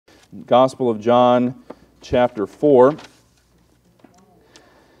Gospel of John, chapter 4.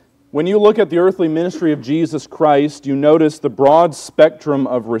 When you look at the earthly ministry of Jesus Christ, you notice the broad spectrum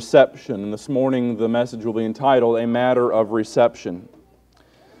of reception. And this morning the message will be entitled, A Matter of Reception.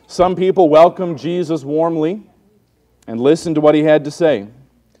 Some people welcomed Jesus warmly and listened to what he had to say.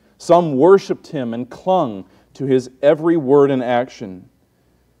 Some worshiped him and clung to his every word and action.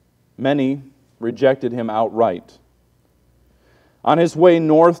 Many rejected him outright. On his way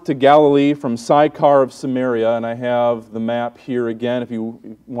north to Galilee from Sychar of Samaria, and I have the map here again if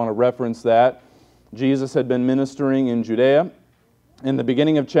you want to reference that, Jesus had been ministering in Judea. In the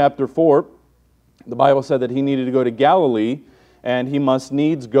beginning of chapter 4, the Bible said that he needed to go to Galilee, and he must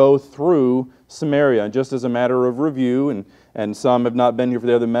needs go through Samaria. And just as a matter of review, and some have not been here for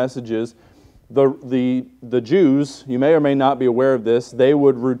the other messages, the Jews, you may or may not be aware of this, they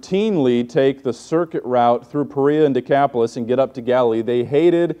would routinely take the circuit route through Perea and Decapolis and get up to Galilee. They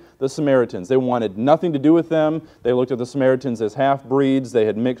hated the Samaritans. They wanted nothing to do with them. They looked at the Samaritans as half-breeds. They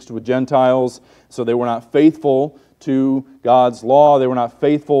had mixed with Gentiles, so they were not faithful to God's law. They were not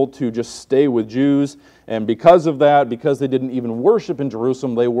faithful to just stay with Jews. And because of that, because they didn't even worship in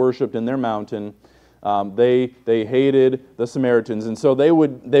Jerusalem, they worshiped in their mountain. They hated the Samaritans, and so they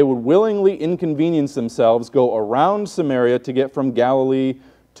would willingly inconvenience themselves, go around Samaria to get from Galilee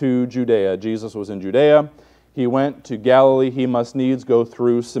to Judea. Jesus was in Judea. He went to Galilee. He must needs go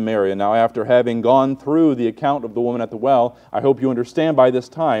through Samaria. Now, after having gone through the account of the woman at the well, I hope you understand by this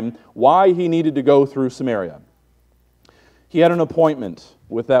time why he needed to go through Samaria. He had an appointment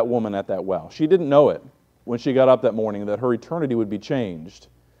with that woman at that well. She didn't know it when she got up that morning that her eternity would be changed.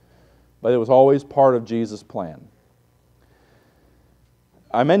 But it was always part of Jesus' plan.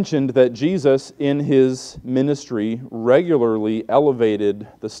 I mentioned that Jesus, in his ministry, regularly elevated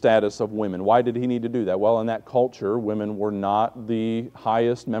the status of women. Why did he need to do that? Well, in that culture, women were not the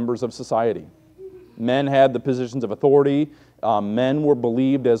highest members of society. Men had the positions of authority. Men were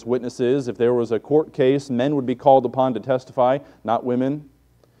believed as witnesses. If there was a court case, men would be called upon to testify, not women.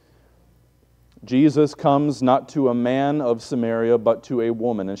 Jesus comes not to a man of Samaria, but to a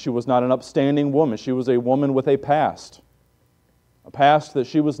woman. And she was not an upstanding woman. She was a woman with a past that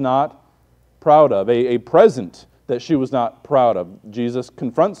she was not proud of, a present that she was not proud of. Jesus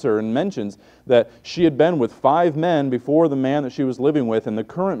confronts her and mentions that she had been with 5 men before the man that she was living with, and the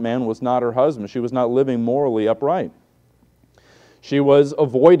current man was not her husband. She was not living morally upright. She was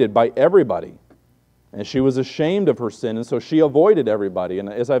avoided by everybody. And she was ashamed of her sin, and so she avoided everybody. And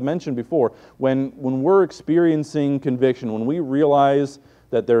as I've mentioned before, when we're experiencing conviction, when we realize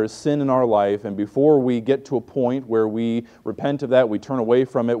that there is sin in our life, and before we get to a point where we repent of that, we turn away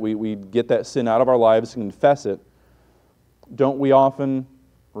from it, we get that sin out of our lives and confess it, don't we often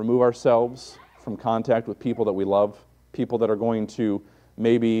remove ourselves from contact with people that we love, people that are going to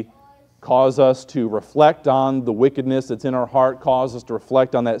maybe cause us to reflect on the wickedness that's in our heart, cause us to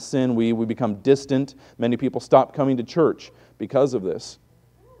reflect on that sin. We become distant. Many people stop coming to church because of this.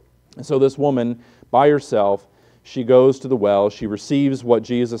 And so this woman, by herself, she goes to the well. She receives what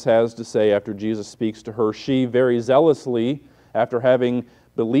Jesus has to say after Jesus speaks to her. She very zealously, after having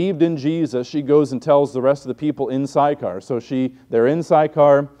believed in Jesus, she goes and tells the rest of the people in Sychar. So they're in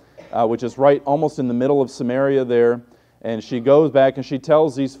Sychar, which is right almost in the middle of Samaria there. And she goes back and she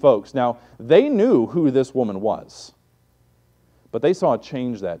tells these folks. Now, they knew who this woman was, but they saw a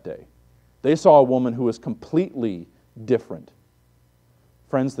change that day. They saw a woman who was completely different.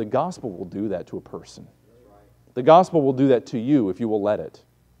 Friends, the gospel will do that to a person. The gospel will do that to you if you will let it.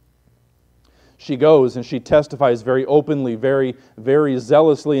 She goes and she testifies very openly, very, very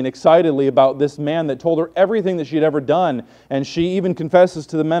zealously and excitedly about this man that told her everything that she had ever done. And she even confesses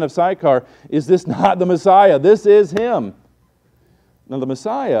to the men of Sychar, is this not the Messiah? This is him. Now the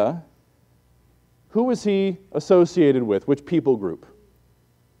Messiah, who was he associated with? Which people group?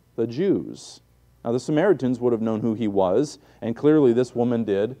 The Jews. Now the Samaritans would have known who he was, and clearly this woman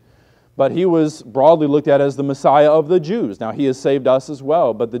did. But he was broadly looked at as the Messiah of the Jews. Now, he has saved us as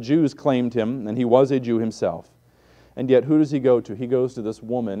well, but the Jews claimed him, and he was a Jew himself. And yet, who does he go to? He goes to this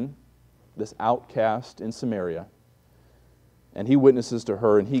woman, this outcast in Samaria, and he witnesses to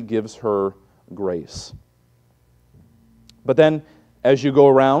her, and he gives her grace. But then, as you go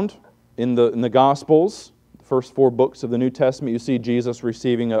around in the Gospels, the first 4 books of the New Testament, you see Jesus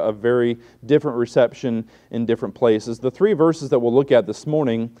receiving a very different reception in different places. The 3 verses that we'll look at this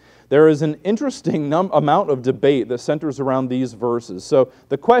morning, there is an interesting amount of debate that centers around these verses. So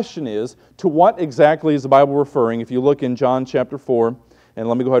the question is, to what exactly is the Bible referring? If you look in John chapter 4, and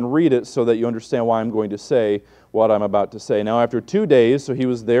let me go ahead and read it so that you understand why I'm going to say what I'm about to say. Now after 2 days, so he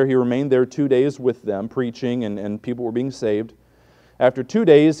was there, he remained there 2 days with them, preaching, and people were being saved. After 2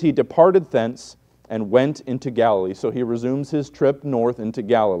 days he departed thence and went into Galilee. So he resumes his trip north into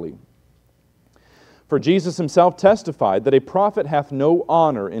Galilee. For Jesus himself testified that a prophet hath no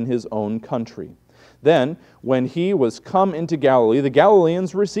honor in his own country. Then, when he was come into Galilee, the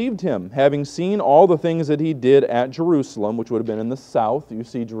Galileans received him, having seen all the things that he did at Jerusalem, which would have been in the south. You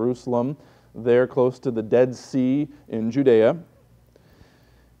see Jerusalem there close to the Dead Sea in Judea.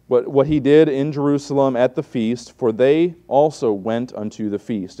 What he did in Jerusalem at the feast, for they also went unto the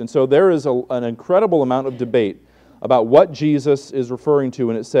feast. And so there is an incredible amount of debate about what Jesus is referring to,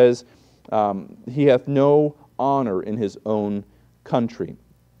 and it says, he hath no honor in his own country.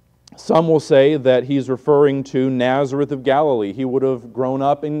 Some will say that he's referring to Nazareth of Galilee. He would have grown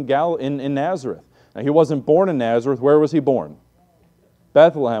up in Nazareth. Now, he wasn't born in Nazareth. Where was he born?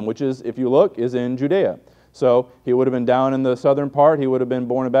 Bethlehem, which is, if you look, is in Judea. So he would have been down in the southern part. He would have been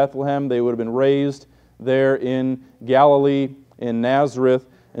born in Bethlehem. They would have been raised there in Galilee, in Nazareth.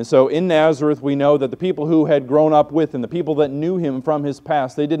 And so in Nazareth, we know that the people who had grown up with him, the people that knew him from his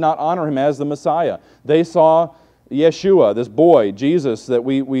past, they did not honor him as the Messiah. They saw Yeshua, this boy, Jesus, that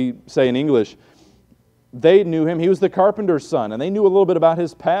we say in English. They knew him. He was the carpenter's son, and they knew a little bit about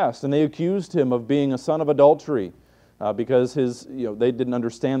his past, and they accused him of being a son of adultery because they didn't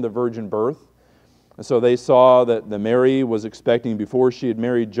understand the virgin birth. And so they saw that Mary was expecting before she had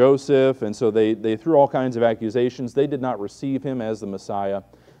married Joseph, and so they threw all kinds of accusations. They did not receive him as the Messiah,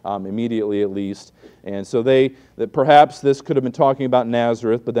 immediately at least. And so that perhaps this could have been talking about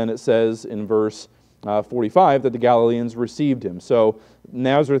Nazareth, but then it says in verse 45 that the Galileans received him. So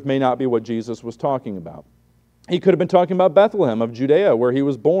Nazareth may not be what Jesus was talking about. He could have been talking about Bethlehem of Judea, where he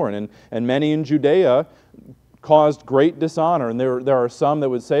was born, and many in Judea caused great dishonor. And there are some that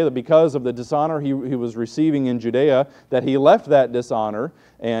would say that because of the dishonor he was receiving in Judea, that he left that dishonor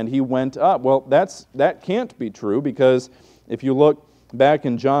and he went up. Well, that can't be true, because if you look back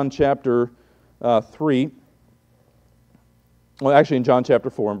in John chapter 3, well, actually in John chapter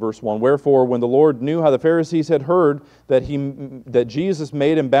 4 and verse 1, wherefore when the Lord knew how the Pharisees had heard that Jesus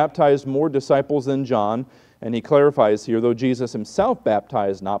made and baptized more disciples than John, and he clarifies here, though Jesus himself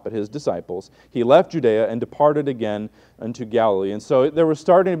baptized not but his disciples, he left Judea and departed again unto Galilee. And so there was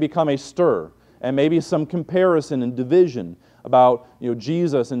starting to become a stir and maybe some comparison and division about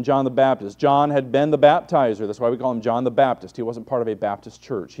Jesus and John the Baptist. John had been the baptizer. That's why we call him John the Baptist. He wasn't part of a Baptist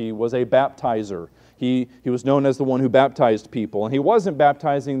church. He was a baptizer. He was known as the one who baptized people. And he wasn't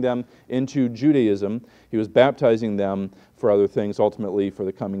baptizing them into Judaism. He was baptizing them for other things, ultimately for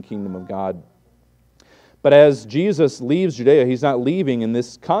the coming kingdom of God. But as Jesus leaves Judea, he's not leaving in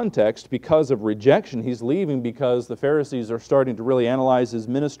this context because of rejection. He's leaving because the Pharisees are starting to really analyze his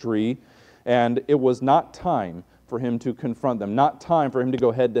ministry, and it was not time for him to confront them, not time for him to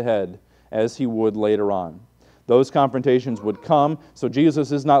go head-to-head as he would later on. Those confrontations would come, so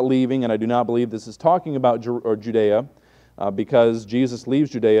Jesus is not leaving, and I do not believe this is talking about Judea, because Jesus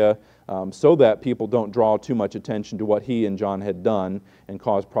leaves Judea so that people don't draw too much attention to what he and John had done and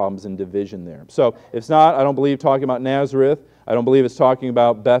cause problems and division there. So it's not, I don't believe, talking about Nazareth. I don't believe it's talking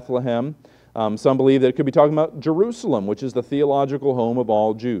about Bethlehem. Some believe that it could be talking about Jerusalem, which is the theological home of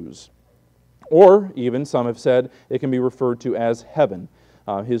all Jews. Or even some have said it can be referred to as heaven,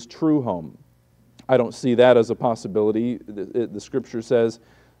 his true home. I don't see that as a possibility. The Scripture says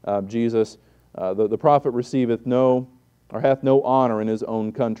Jesus, the prophet receiveth hath no honor in his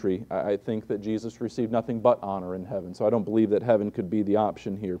own country. I think that Jesus received nothing but honor in heaven. So I don't believe that heaven could be the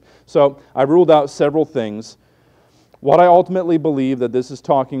option here. So I ruled out several things. What I ultimately believe that this is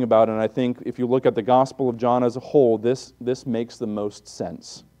talking about, and I think if you look at the Gospel of John as a whole, this makes the most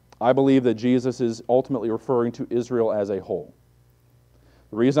sense. I believe that Jesus is ultimately referring to Israel as a whole.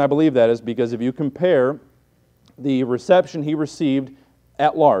 The reason I believe that is because if you compare the reception he received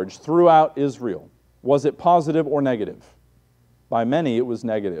at large throughout Israel, was it positive or negative? By many, it was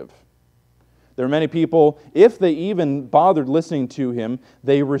negative. There are many people, if they even bothered listening to him,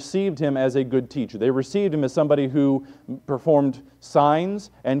 they received him as a good teacher. They received him as somebody who performed signs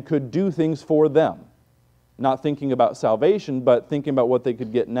and could do things for them. Not thinking about salvation, but thinking about what they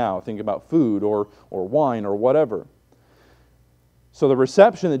could get now, thinking about food or wine or whatever. So the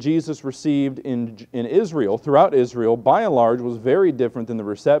reception that Jesus received in Israel, throughout Israel, by and large, was very different than the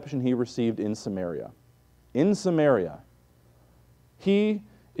reception he received in Samaria. In Samaria, he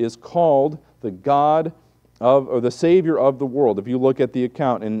is called the God of, or the Savior of the world. If you look at the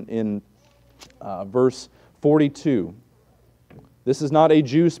account in verse 42, this is not a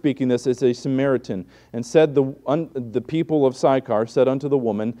Jew speaking this, it's a Samaritan. And said the people of Sychar said unto the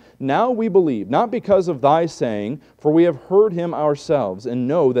woman, now we believe, not because of thy saying, for we have heard him ourselves, and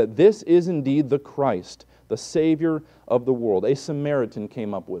know that this is indeed the Christ, the Savior of the world. A Samaritan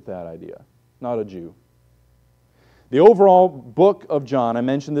came up with that idea, not a Jew. The overall book of John, I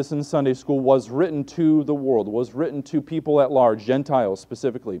mentioned this in Sunday school, was written to the world, was written to people at large, Gentiles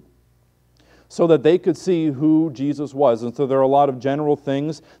specifically, so that they could see who Jesus was. And so there are a lot of general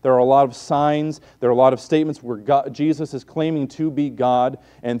things, there are a lot of signs, there are a lot of statements where Jesus is claiming to be God.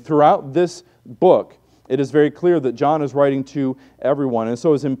 And throughout this book, it is very clear that John is writing to everyone. And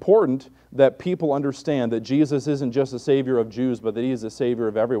so it's important that people understand that Jesus isn't just a Savior of Jews, but that He is a Savior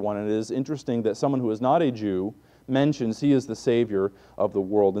of everyone. And it is interesting that someone who is not a Jew mentions He is the Savior of the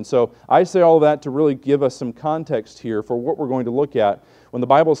world. And so I say all of that to really give us some context here for what we're going to look at when the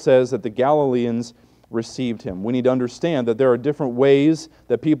Bible says that the Galileans received Him. We need to understand that there are different ways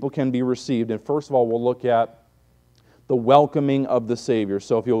that people can be received. And first of all, we'll look at the welcoming of the Savior.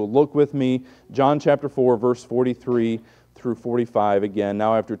 So if you'll look with me, John chapter 4, verse 43 through 45 again.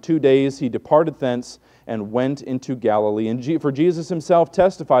 Now after 2 days He departed thence and went into Galilee. And for Jesus Himself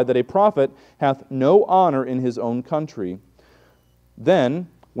testified that a prophet hath no honor in his own country. Then,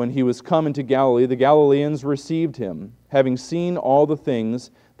 when He was come into Galilee, the Galileans received Him, having seen all the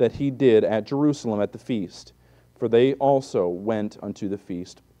things that He did at Jerusalem at the feast. For they also went unto the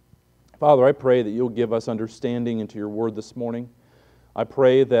feast. Father, I pray that You'll give us understanding into Your word this morning. I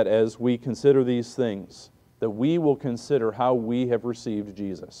pray that as we consider these things, that we will consider how we have received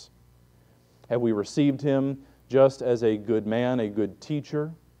Jesus. Have we received Him just as a good man, a good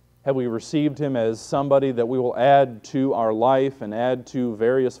teacher? Have we received Him as somebody that we will add to our life and add to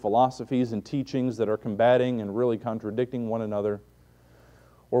various philosophies and teachings that are combating and really contradicting one another?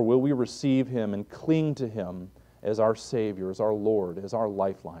 Or will we receive Him and cling to Him as our Savior, as our Lord, as our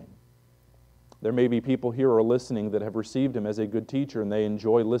lifeline? There may be people here or listening that have received Him as a good teacher and they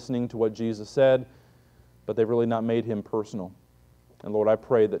enjoy listening to what Jesus said, but they've really not made Him personal. And Lord, I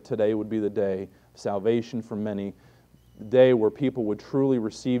pray that today would be the day of salvation for many, the day where people would truly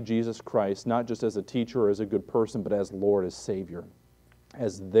receive Jesus Christ, not just as a teacher or as a good person, but as Lord, as Savior,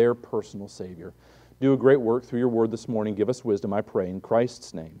 as their personal Savior. Do a great work through Your word this morning. Give us wisdom, I pray, in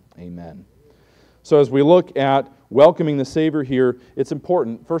Christ's name. Amen. So as we look at welcoming the Savior here, it's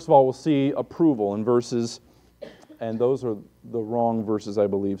important. First of all, we'll see approval in verses, and those are the wrong verses, I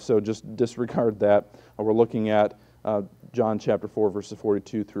believe, so just disregard that. We're looking at John chapter 4, verses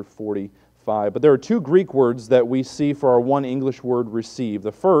 42 through 45. But there are two Greek words that we see for our one English word, receive.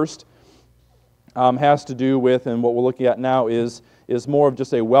 The first has to do with, and what we're looking at now is more of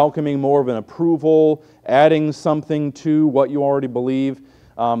just a welcoming, more of an approval, adding something to what you already believe.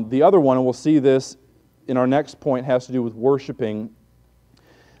 The other one, and we'll see this in our next point, has to do with worshiping.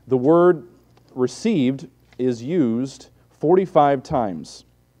 The word received is used 45 times.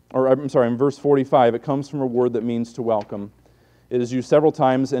 Or I'm sorry, in verse 45, it comes from a word that means to welcome. It is used several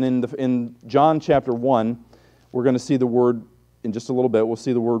times, and in John chapter 1, we're going to see the word, in just a little bit, we'll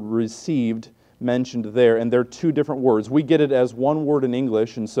see the word received mentioned there, and they're two different words. We get it as one word in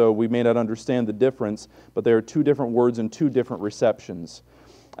English, and so we may not understand the difference, but there are two different words and two different receptions.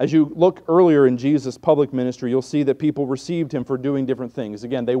 As you look earlier in Jesus' public ministry, you'll see that people received Him for doing different things.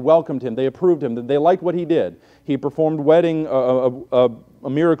 Again, they welcomed Him, they approved Him, they liked what He did. He performed a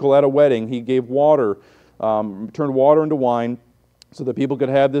miracle at a wedding. He gave water, turned water into wine so that people could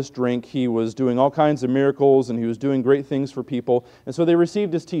have this drink. He was doing all kinds of miracles, and He was doing great things for people. And so they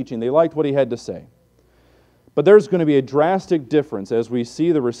received His teaching. They liked what He had to say. But there's going to be a drastic difference as we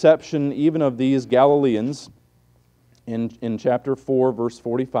see the reception even of these Galileans in chapter 4, verse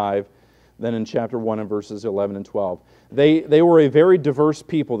 45, than in chapter 1 and verses 11 and 12. They were a very diverse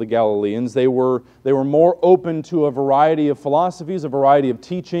people, the Galileans. They were more open to a variety of philosophies, a variety of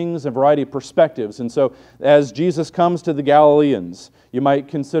teachings, a variety of perspectives. And so as Jesus comes to the Galileans, you might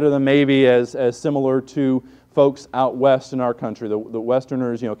consider them maybe as similar to folks out west in our country, the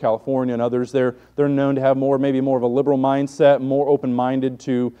Westerners, California and others. They're known to have maybe more of a liberal mindset, more open-minded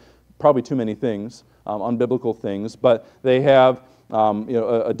to probably too many things, unbiblical things, but they have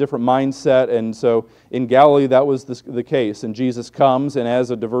a different mindset. And so in Galilee, that was the case. And Jesus comes, and as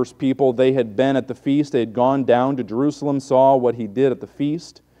a diverse people, they had been at the feast. They had gone down to Jerusalem, saw what He did at the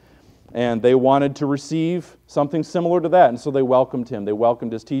feast, and they wanted to receive something similar to that. And so they welcomed Him. They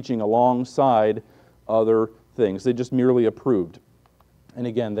welcomed His teaching alongside other things. They just merely approved. And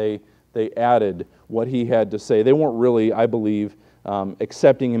again, they added what He had to say. They weren't really, I believe,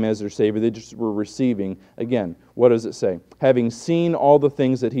 accepting Him as their Savior. They just were receiving. Again, what does it say? Having seen all the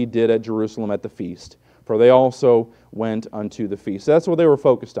things that He did at Jerusalem at the feast, for they also went unto the feast. So that's what they were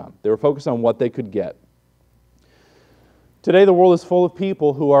focused on. They were focused on what they could get. Today the world is full of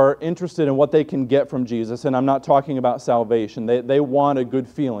people who are interested in what they can get from Jesus, and I'm not talking about salvation. They want a good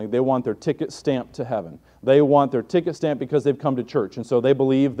feeling. They want their ticket stamped to heaven. They want their ticket stamp because they've come to church. And so they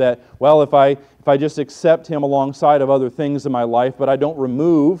believe that, well, if I just accept Him alongside of other things in my life, but I don't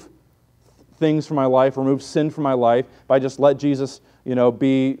remove things from my life, remove sin from my life, if I just let Jesus,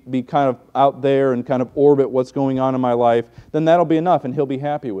 be kind of out there and kind of orbit what's going on in my life, then that'll be enough and He'll be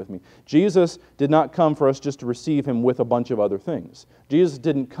happy with me. Jesus did not come for us just to receive Him with a bunch of other things. Jesus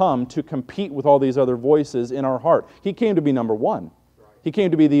didn't come to compete with all these other voices in our heart. He came to be number one. He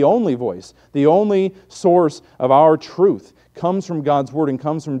came to be the only voice. The only source of our truth comes from God's Word and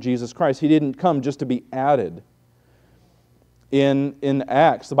comes from Jesus Christ. He didn't come just to be added. In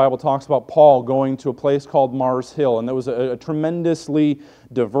Acts, the Bible talks about Paul going to a place called Mars Hill, and there was a tremendously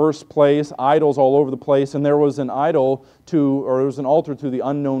diverse place, idols all over the place, and there was an altar to the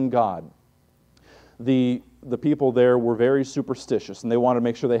unknown God. The people there were very superstitious, and they wanted to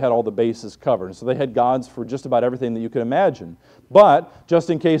make sure they had all the bases covered. So they had gods for just about everything that you could imagine. But just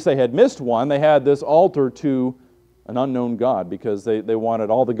in case they had missed one, they had this altar to an unknown God, because they wanted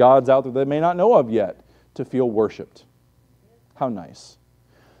all the gods out there they may not know of yet to feel worshipped. How nice.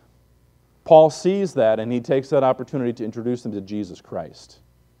 Paul sees that, and he takes that opportunity to introduce them to Jesus Christ,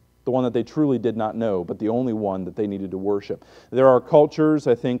 the one that they truly did not know, but the only one that they needed to worship. There are cultures,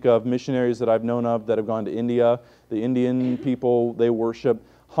 I think, of missionaries that I've known of that have gone to India. The Indian people, they worship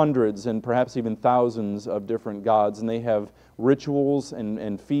hundreds and perhaps even thousands of different gods, and they have rituals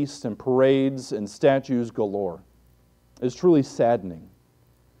and feasts and parades and statues galore. It's truly saddening.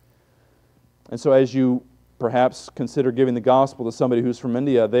 And so as you perhaps consider giving the gospel to somebody who's from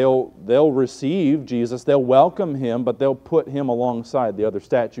India, they'll receive Jesus, they'll welcome Him, but they'll put Him alongside the other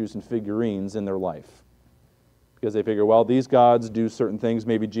statues and figurines in their life. Because they figure, well, these gods do certain things,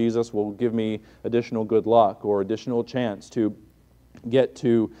 maybe Jesus will give me additional good luck or additional chance to get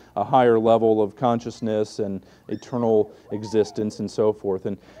to a higher level of consciousness and eternal existence and so forth.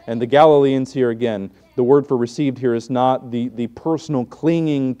 And the Galileans here, again, the word for received here is not the personal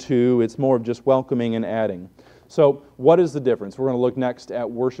clinging to, it's more of just welcoming and adding. So what is the difference? We're going to look next at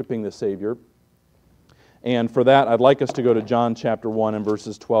worshiping the Savior. And for that, I'd like us to go to John chapter 1 and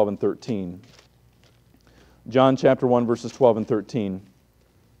verses 12 and 13. John chapter 1, verses 12 and 13.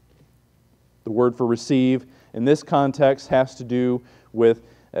 The word for receive in this context has to do with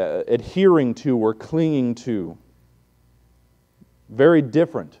adhering to or clinging to. Very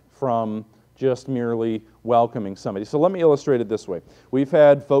different from just merely welcoming somebody. So let me illustrate it this way. We've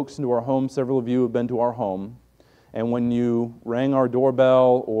had folks into our home, several of you have been to our home, and when you rang our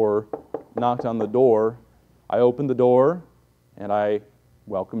doorbell or knocked on the door, I opened the door and I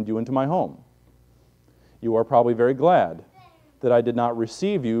welcomed you into my home. You are probably very glad that I did not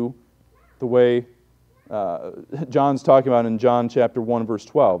receive you the way John's talking about in John chapter 1, verse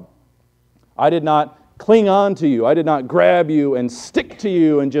 12. I did not cling on to you. I did not grab you and stick to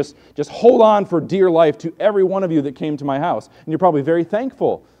you and just hold on for dear life to every one of you that came to my house. And you're probably very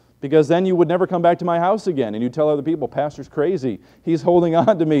thankful, because then you would never come back to my house again. And you tell other people, Pastor's crazy. He's holding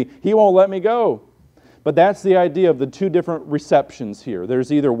on to me. He won't let me go. But that's the idea of the two different receptions here.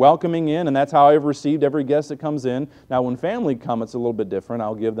 There's either welcoming in, and that's how I've received every guest that comes in. Now, when family come, it's a little bit different.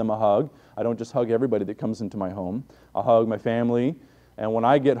 I'll give them a hug. I don't just hug everybody that comes into my home. I'll hug my family. And when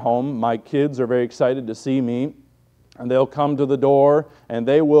I get home, my kids are very excited to see me. And they'll come to the door, and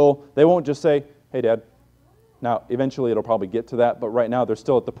they won't just say, hey, Dad. Now, eventually it'll probably get to that, but right now they're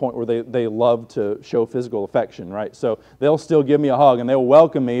still at the point where they love to show physical affection, right? So they'll still give me a hug, and they'll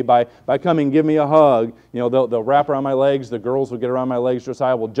welcome me by coming and give me a hug. You know, they'll wrap around my legs. The girls will get around my legs.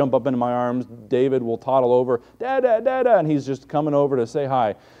 Josiah will jump up into my arms. David will toddle over, Dada, Dada, and he's just coming over to say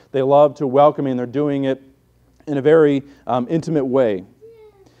hi. They love to welcome me, and they're doing it in a very intimate way.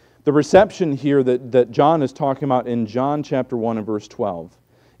 The reception here that John is talking about in John chapter 1 and verse 12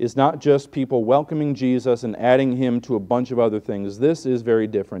 is not just people welcoming Jesus and adding Him to a bunch of other things. This is very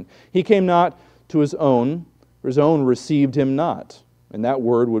different. He came not to His own, for His own received Him not. And that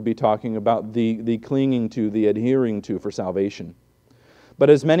word would be talking about the clinging to, the adhering to for salvation.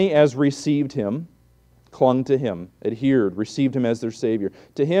 But as many as received Him, clung to Him, adhered, received Him as their Savior.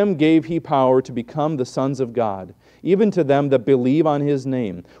 To Him gave He power to become the sons of God, even to them that believe on His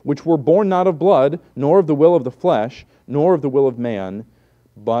name, which were born not of blood, nor of the will of the flesh, nor of the will of man,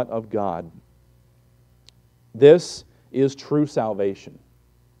 but of God. This is true salvation.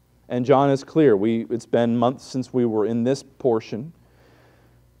 And John is clear. It's been months since we were in this portion.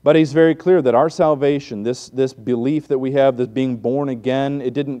 But he's very clear that our salvation, this belief that we have, this being born again,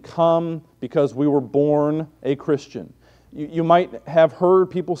 it didn't come because we were born a Christian. You might have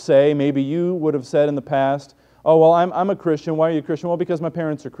heard people say, maybe you would have said in the past, oh, well, I'm a Christian. Why are you a Christian? Well, because my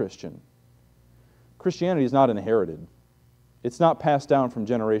parents are Christian. Christianity is not inherited. It's not passed down from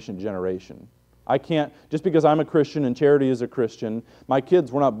generation to generation. I can't, just because I'm a Christian and Charity is a Christian, my kids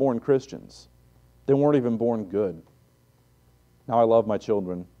were not born Christians. They weren't even born good. Now I love my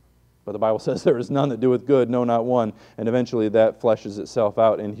children, but the Bible says there is none that doeth good, no, not one. And eventually that fleshes itself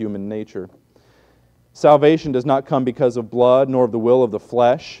out in human nature. Salvation does not come because of blood, nor of the will of the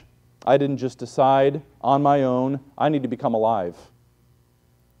flesh. I didn't just decide on my own, I need to become alive.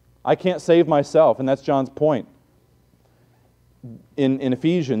 I can't save myself, and that's John's point. In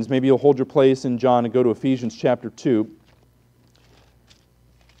Ephesians, maybe you'll hold your place in John and go to Ephesians chapter 2.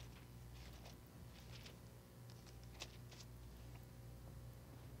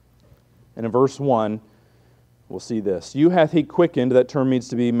 And in verse 1, we'll see this. You hath he quickened, that term means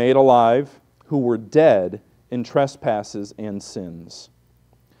to be made alive, who were dead in trespasses and sins.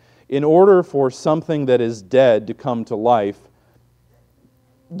 In order for something that is dead to come to life,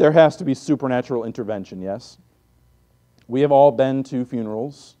 there has to be supernatural intervention, yes? We have all been to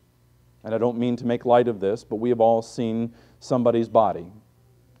funerals, and I don't mean to make light of this, but we have all seen somebody's body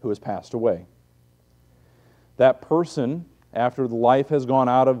who has passed away. That person, after the life has gone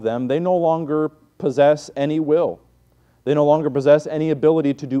out of them, they no longer possess any will. They no longer possess any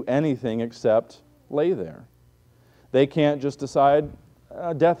ability to do anything except lay there. They can't just decide,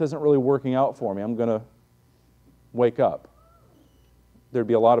 death isn't really working out for me, I'm going to wake up. There'd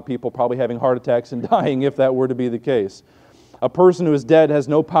be a lot of people probably having heart attacks and dying if that were to be the case. A person who is dead has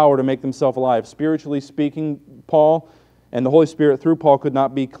no power to make themselves alive. Spiritually speaking, Paul and the Holy Spirit through Paul could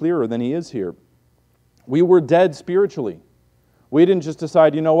not be clearer than he is here. We were dead spiritually. We didn't just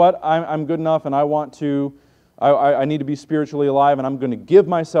decide, you know what, I'm good enough and I need to be spiritually alive and I'm going to give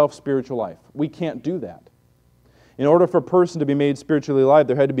myself spiritual life. We can't do that. In order for a person to be made spiritually alive,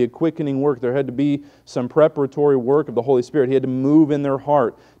 there had to be a quickening work. There had to be some preparatory work of the Holy Spirit. He had to move in their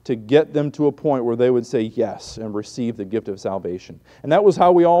heart to get them to a point where they would say yes and receive the gift of salvation. And that was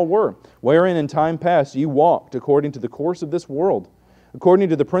how we all were. Wherein in time past ye walked according to the course of this world, according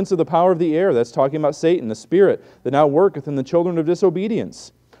to the prince of the power of the air. That's talking about Satan, the spirit that now worketh in the children of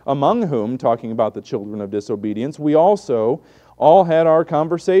disobedience. Among whom, talking about the children of disobedience, we also all had our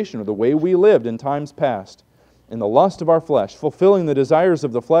conversation, or the way we lived in times past, in the lust of our flesh, fulfilling the desires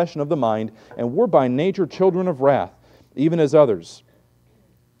of the flesh and of the mind, and were by nature children of wrath, even as others.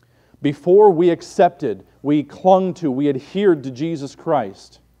 Before we accepted, we clung to, we adhered to Jesus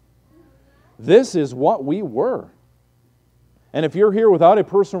Christ. This is what we were. And if you're here without a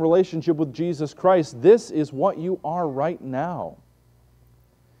personal relationship with Jesus Christ, this is what you are right now.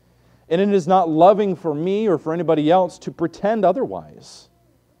 And it is not loving for me or for anybody else to pretend otherwise.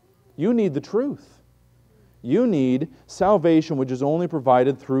 You need the truth. You need salvation which is only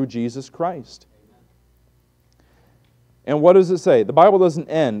provided through Jesus Christ. And what does it say? The Bible doesn't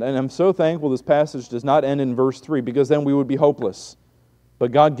end, and I'm so thankful this passage does not end in verse 3, because then we would be hopeless.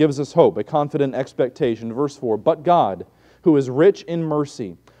 But God gives us hope, a confident expectation. Verse 4, but God, who is rich in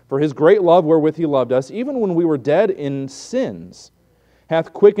mercy, for His great love wherewith He loved us, even when we were dead in sins,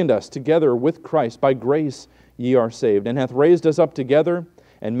 hath quickened us together with Christ. By grace ye are saved, and hath raised us up together,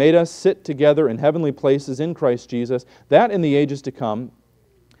 and made us sit together in heavenly places in Christ Jesus, that in the ages to come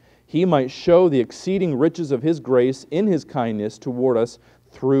He might show the exceeding riches of His grace in His kindness toward us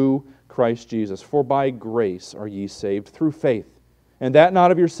through Christ Jesus. For by grace are ye saved through faith, and that not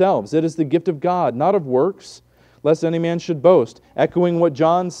of yourselves. It is the gift of God, not of works, lest any man should boast. Echoing what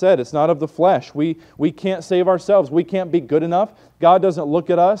John said, it's not of the flesh. We can't save ourselves. We can't be good enough. God doesn't look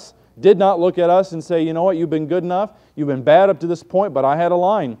at us, did not look at us and say, you know what, you've been good enough, you've been bad up to this point, but I had a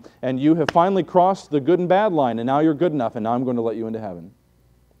line, and you have finally crossed the good and bad line, and now you're good enough, and now I'm going to let you into heaven.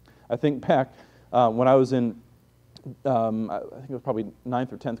 I think back when I was in, I think it was probably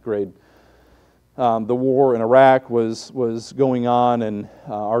 9th or 10th grade, the war in Iraq was going on, and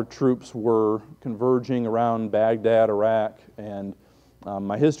our troops were converging around Baghdad, Iraq, and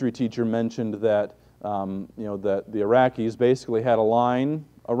my history teacher mentioned that that the Iraqis basically had a line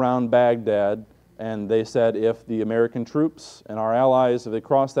around Baghdad, and they said if the American troops and our allies, if they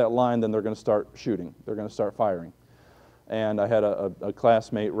cross that line, then they're going to start shooting. They're going to start firing. And I had a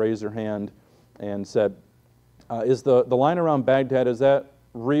classmate raise their hand and said, is the line around Baghdad, is that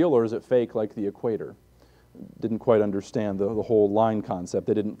real or is it fake like the equator? Didn't quite understand the whole line concept.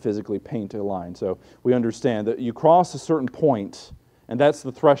 They didn't physically paint a line. So we understand that you cross a certain point, and that's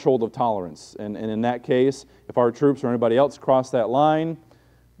the threshold of tolerance. And in that case, if our troops or anybody else cross that line,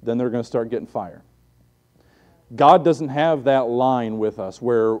 then they're going to start getting fire. God doesn't have that line with us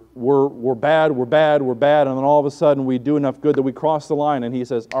where we're bad, and then all of a sudden we do enough good that we cross the line and He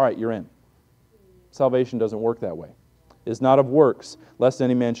says, all right, you're in. Salvation doesn't work that way. It is not of works, lest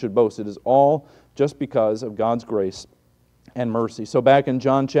any man should boast. It is all just because of God's grace and mercy. So back in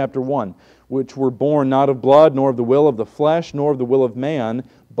John chapter 1, which were born not of blood, nor of the will of the flesh, nor of the will of man,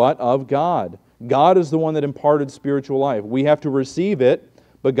 but of God. God is the one that imparted spiritual life. We have to receive it,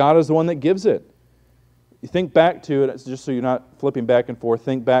 but God is the one that gives it. You think back to it, just so you're not flipping back and forth,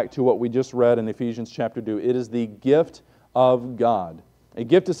 think back to what we just read in Ephesians chapter 2. It is the gift of God. A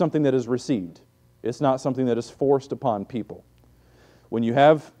gift is something that is received. It's not something that is forced upon people. When you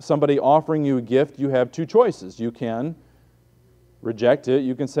have somebody offering you a gift, you have two choices. You can reject it.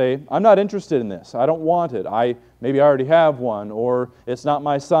 You can say, I'm not interested in this. I don't want it. Maybe I already have one, or it's not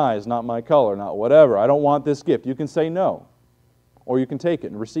my size, not my color, not whatever. I don't want this gift. You can say no, or you can take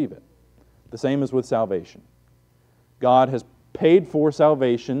it and receive it. The same is with salvation. God has paid for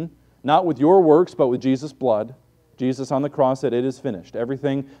salvation, not with your works, but with Jesus' blood. Jesus on the cross said, it is finished.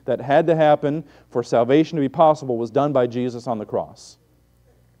 Everything that had to happen for salvation to be possible was done by Jesus on the cross.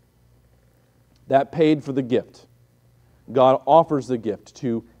 That paid for the gift. God offers the gift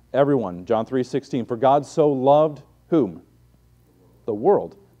to everyone. John 3:16, for God so loved whom? The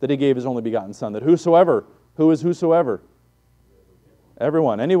world, that He gave His only begotten Son, that whosoever, who is whosoever?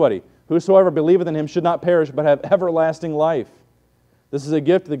 Everyone, anybody. Whosoever believeth in Him should not perish, but have everlasting life. This is a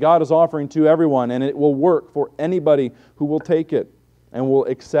gift that God is offering to everyone, and it will work for anybody who will take it and will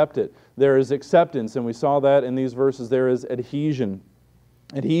accept it. There is acceptance, and we saw that in these verses. There is adhesion.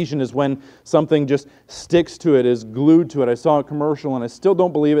 Adhesion is when something just sticks to it, is glued to it. I saw a commercial, and I still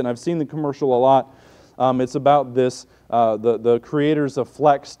don't believe it, and I've seen the commercial a lot. It's about this. The creators of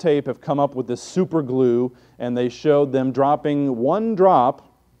Flex Tape have come up with this super glue, and they showed them dropping one drop.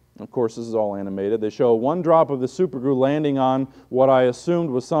 Of course, this is all animated. They show one drop of the super glue landing on what I assumed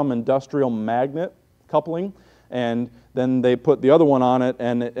was some industrial magnet coupling, and then they put the other one on it,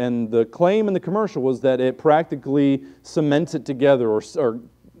 and the claim in the commercial was that it practically cements it together, or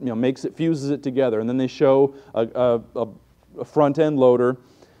makes it, fuses it together. And then they show a front end loader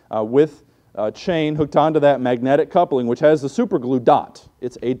with a chain hooked onto that magnetic coupling, which has the super glue dot.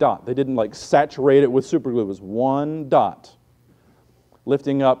 It's a dot. They didn't saturate it with super glue. It was one dot,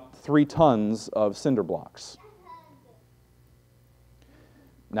 lifting up 3 tons of cinder blocks.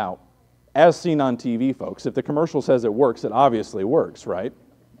 Now, as seen on TV, folks, if the commercial says it works, it obviously works, right?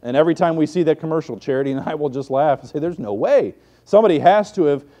 And every time we see that commercial, Charity and I will just laugh and say, there's no way. Somebody has to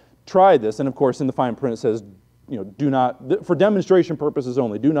have tried this. And of course, in the fine print it says, do not, for demonstration purposes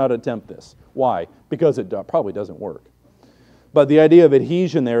only, do not attempt this. Why? Because it probably doesn't work. But the idea of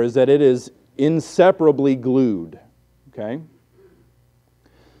adhesion there is that it is inseparably glued, okay?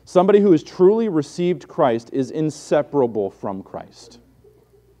 Somebody who has truly received Christ is inseparable from Christ.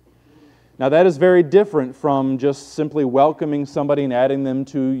 Now that is very different from just simply welcoming somebody and adding them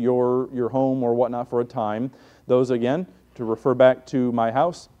to your home or whatnot for a time. Those, again, to refer back to my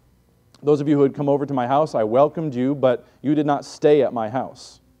house, those of you who had come over to my house, I welcomed you, but you did not stay at my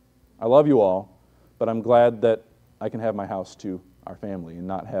house. I love you all, but I'm glad that I can have my house to our family and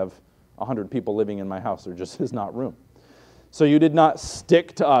not have 100 people living in my house. There just is not room. So you did not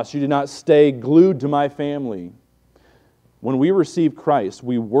stick to us. You did not stay glued to my family. When we receive Christ,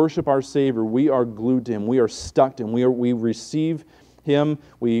 we worship our Savior. We are glued to Him. We are stuck to Him. We receive Him.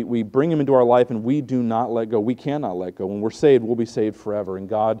 We bring Him into our life, and we do not let go. We cannot let go. When we're saved, we'll be saved forever, and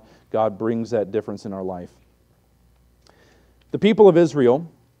God brings that difference in our life. The people of Israel,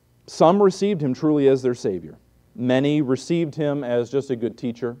 some received Him truly as their Savior. Many received Him as just a good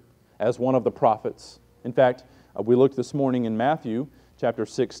teacher, as one of the prophets. In fact, we looked this morning in Matthew chapter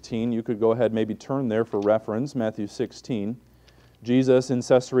 16. You could go ahead, maybe turn there for reference. Matthew 16. Jesus in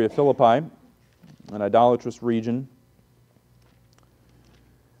Caesarea Philippi, an idolatrous region,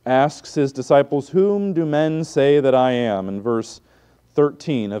 asks His disciples, whom do men say that I am? In verse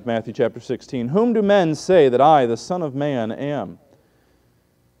 13 of Matthew chapter 16. Whom do men say that I, the Son of Man, am?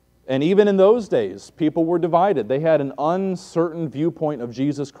 And even in those days, people were divided. They had an uncertain viewpoint of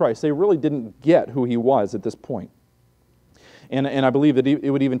Jesus Christ. They really didn't get who He was at this point. And I believe that it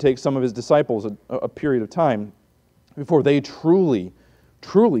would even take some of His disciples a period of time before they truly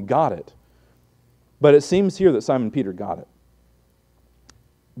got it. But it seems here that Simon Peter got it.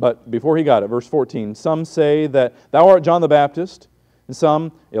 But before he got it, verse 14, some say that thou art John the Baptist, and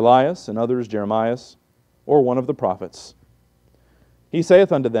some Elias, and others Jeremias, or one of the prophets. He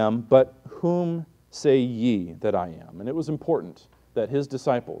saith unto them, but whom say ye that I am? And it was important that His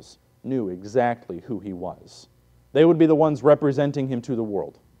disciples knew exactly who He was. They would be the ones representing Him to the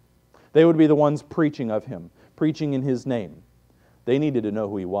world. They would be the ones preaching of Him, preaching in His name. They needed to know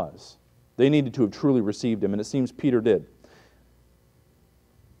who He was. They needed to have truly received Him, and it seems Peter did.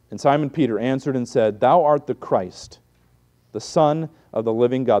 And Simon Peter answered and said, thou art the Christ, the Son of the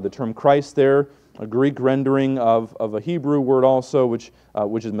living God. The term Christ there a Greek rendering of a Hebrew word also, which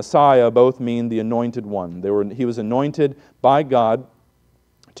is Messiah, both mean the anointed one. He was anointed by God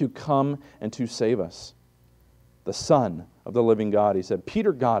to come and to save us. The Son of the living God, he said.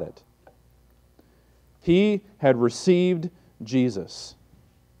 Peter got it. He had received Jesus.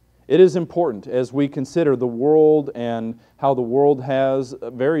 It is important as we consider the world and how the world has a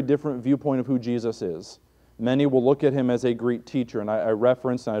very different viewpoint of who Jesus is. Many will look at him as a Greek teacher, and I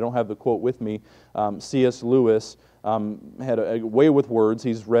referenced, and I don't have the quote with me, C.S. Lewis had a way with words.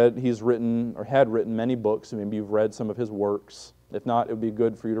 He's written or had written many books. Maybe you've read some of his works. If not, it would be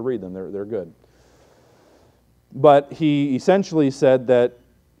good for you to read them. They're good. But he essentially said that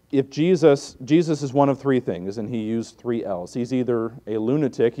if Jesus is one of three things, and he used three L's. He's either a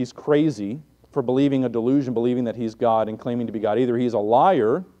lunatic, he's crazy for believing a delusion, believing that he's God and claiming to be God. Either he's a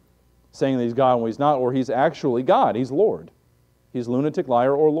liar, saying that he's God when he's not, or he's actually God, he's Lord. He's lunatic,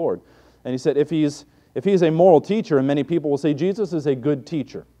 liar, or Lord. And he said if he's a moral teacher, and many people will say Jesus is a good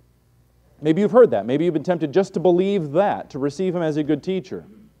teacher. Maybe you've heard that. Maybe you've been tempted just to believe that, to receive him as a good teacher.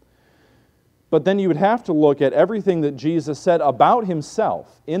 But then you would have to look at everything that Jesus said about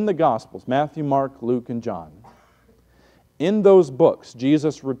himself in the Gospels, Matthew, Mark, Luke, and John. In those books,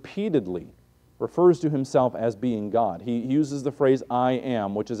 Jesus repeatedly refers to himself as being God. He uses the phrase, I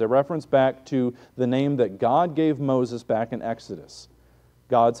am, which is a reference back to the name that God gave Moses back in Exodus.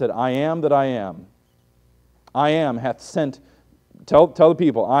 God said, I am that I am. I am hath sent, tell the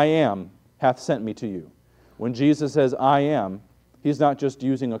people, I am hath sent me to you. When Jesus says, I am, he's not just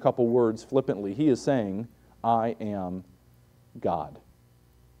using a couple words flippantly. He is saying, I am God.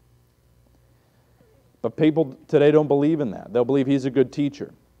 But people today don't believe in that. They'll believe he's a good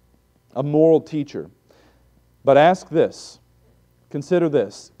teacher, a moral teacher. But ask this, consider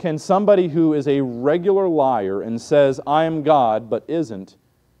this. Can somebody who is a regular liar and says, I am God, but isn't,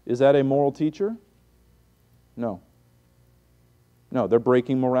 is that a moral teacher? No. No, they're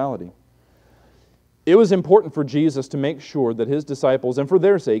breaking morality. It was important for Jesus to make sure that his disciples, and for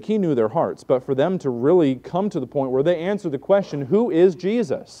their sake, he knew their hearts, but for them to really come to the point where they answer the question, who is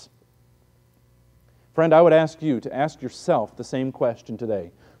Jesus? Friend, I would ask you to ask yourself the same question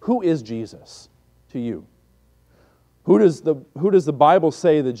today. Who is Jesus to you? Who does the Bible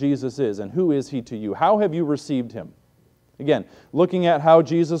say that Jesus is, and who is he to you? How have you received him? Again, looking at how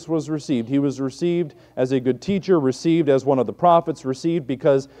Jesus was received, he was received as a good teacher, received as one of the prophets, received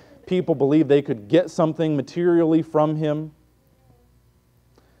because people believed they could get something materially from him.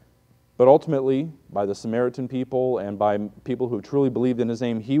 But ultimately, by the Samaritan people and by people who truly believed in his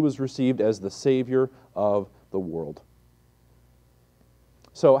name, he was received as the Savior of the world.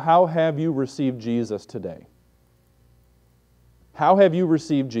 So how have you received Jesus today? How have you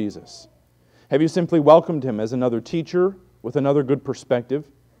received Jesus? Have you simply welcomed him as another teacher with another good perspective?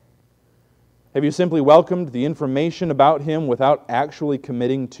 Have you simply welcomed the information about him without actually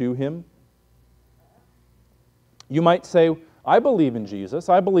committing to him? You might say, I believe in Jesus.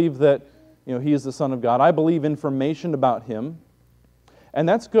 I believe that he is the Son of God. I believe information about him. And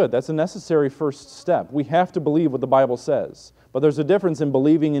that's good. That's a necessary first step. We have to believe what the Bible says. But there's a difference in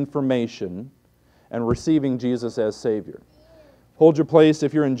believing information and receiving Jesus as Savior. Hold your place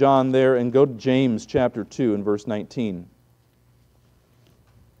if you're in John there and go to James chapter 2 and verse 19.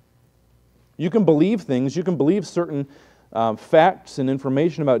 You can believe things, you can believe certain facts and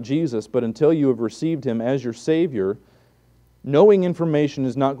information about Jesus, but until you have received him as your Savior, knowing information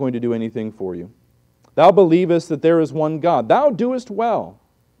is not going to do anything for you. Thou believest that there is one God. Thou doest well,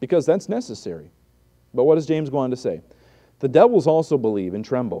 because that's necessary. But what does James go on to say? The devils also believe and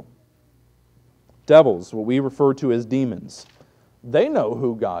tremble. Devils, what we refer to as demons, they know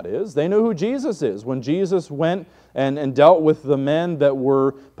who God is. They know who Jesus is. When Jesus went and dealt with the men that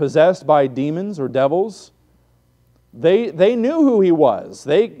were possessed by demons or devils, they knew who he was.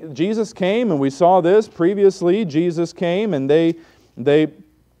 Jesus came, and we saw this previously. Jesus came, and they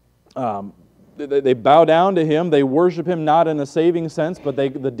bow down to him. They worship him not in a saving sense, but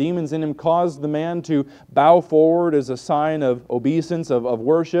the demons in him caused the man to bow forward as a sign of obeisance, of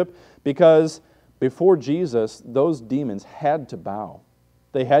worship, because before Jesus, those demons had to bow.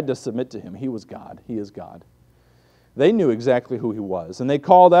 They had to submit to him. He was God. He is God. They knew exactly who he was, and they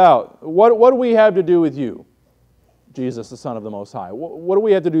called out, what do we have to do with you, Jesus, the Son of the Most High? What do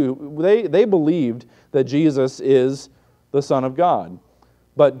we have to do? They believed that Jesus is the Son of God.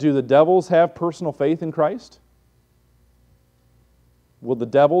 But do the devils have personal faith in Christ? Will the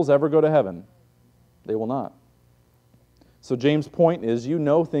devils ever go to heaven? They will not. So James' point is, you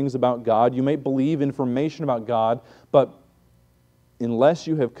know things about God, you may believe information about God, but unless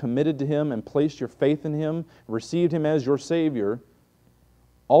you have committed to him and placed your faith in him, received him as your Savior,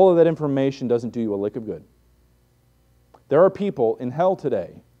 all of that information doesn't do you a lick of good. There are people in hell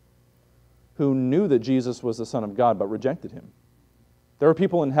today who knew that Jesus was the Son of God but rejected Him. There are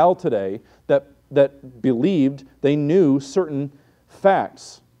people in hell today that believed they knew certain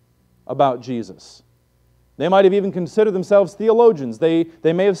facts about Jesus. They might have even considered themselves theologians. They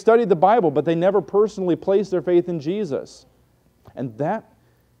may have studied the Bible, but they never personally placed their faith in Jesus. And that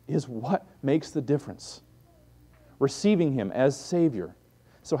is what makes the difference. Receiving Him as Savior.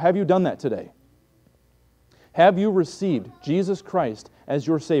 So have you done that today? Have you received Jesus Christ as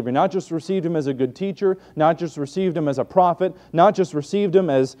your Savior? Not just received Him as a good teacher, not just received Him as a prophet, not just received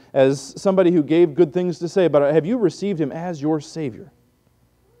Him as somebody who gave good things to say, but have you received Him as your Savior?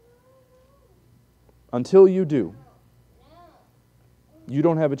 Until you do, you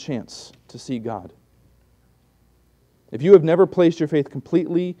don't have a chance to see God. If you have never placed your faith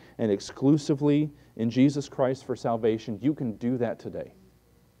completely and exclusively in Jesus Christ for salvation, you can do that today.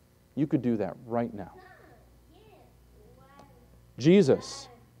 You could do that right now. Jesus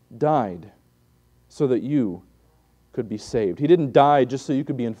died so that you could be saved. He didn't die just so you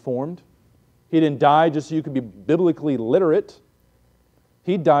could be informed. He didn't die just so you could be biblically literate.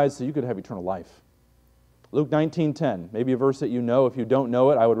 He died so you could have eternal life. Luke 19:10, maybe a verse that you know. If you don't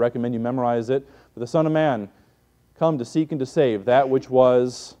know it, I would recommend you memorize it. For the Son of Man come to seek and to save that which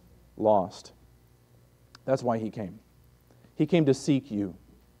was lost. That's why He came. He came to seek you,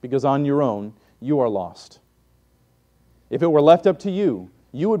 because on your own, you are lost. If it were left up to you,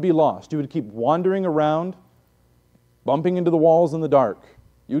 you would be lost. You would keep wandering around, bumping into the walls in the dark.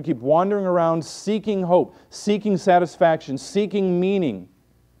 You would keep wandering around seeking hope, seeking satisfaction, seeking meaning,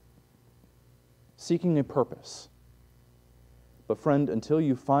 seeking a purpose. But friend, until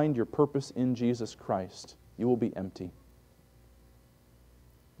you find your purpose in Jesus Christ, you will be empty.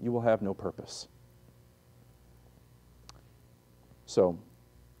 You will have no purpose. So,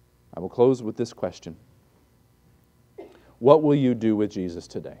 I will close with this question. What will you do with Jesus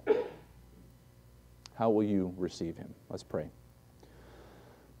today? How will you receive Him? Let's pray.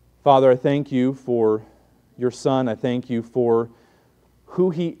 Father, I thank You for Your Son. I thank You for who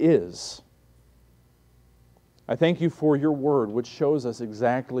He is. I thank You for Your Word, which shows us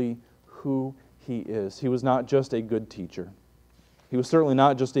exactly who He is. He was not just a good teacher. He was certainly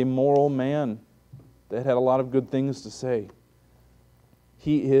not just a moral man that had a lot of good things to say.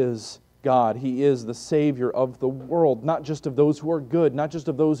 He is God. He is the Savior of the world, not just of those who are good, not just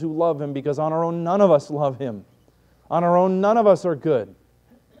of those who love Him, because on our own, none of us love Him. On our own, none of us are good.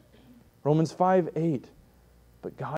 Romans 5:8. But God